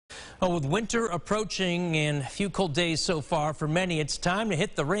Well, with winter approaching and a few cold days so far, for many, it's time to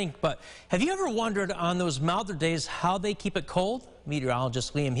hit the rink. But have you ever wondered on those milder days how they keep it cold?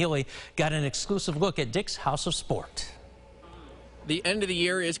 Meteorologist Liam Healy got an exclusive look at Dick's House of Sport. The end of the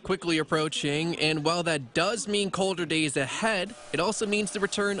year is quickly approaching, and while that does mean colder days ahead, it also means the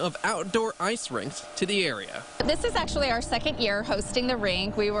return of outdoor ice rinks to the area. This is actually our second year hosting the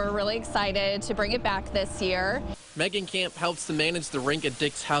rink. We were really excited to bring it back this year. Megan Camp helps to manage the rink at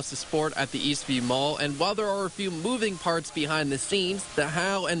Dick's House of Sport at the Eastview Mall, and while there are a few moving parts behind the scenes, the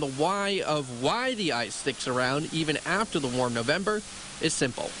how and the why of why the ice sticks around even after the warm November is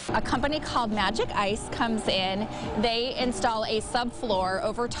simple. A company called Magic Ice comes in. They install a subfloor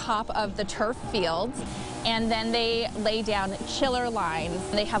over top of the turf fields, and then they lay down chiller lines.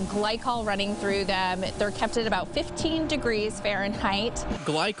 They have glycol running through them. They're kept at about 15 degrees Fahrenheit.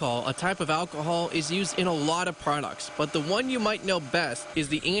 Glycol, a type of alcohol, is used in a lot of products, but the one you might know best is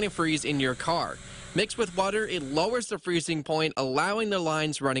the antifreeze in your car. Mixed with water, it lowers the freezing point, allowing the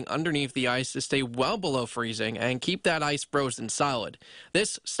lines running underneath the ice to stay well below freezing and keep that ice frozen solid.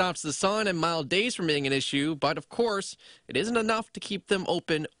 This stops the sun and mild days from being an issue, but of course, it isn't enough to keep them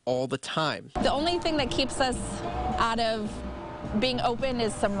open all the time. The only thing that keeps us out of being open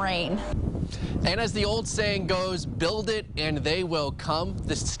is some rain. And as the old saying goes, build it and they will come.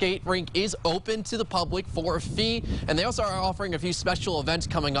 The skate rink is open to the public for a fee, and they also are offering a few special events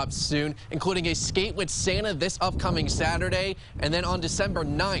coming up soon, including a Skate with Santa this upcoming Saturday, and then on December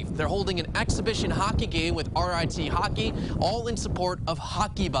 9th, they're holding an exhibition hockey game with RIT Hockey, all in support of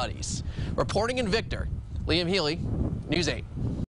Hockey Buddies. Reporting in Victor, Liam Healy, News 8.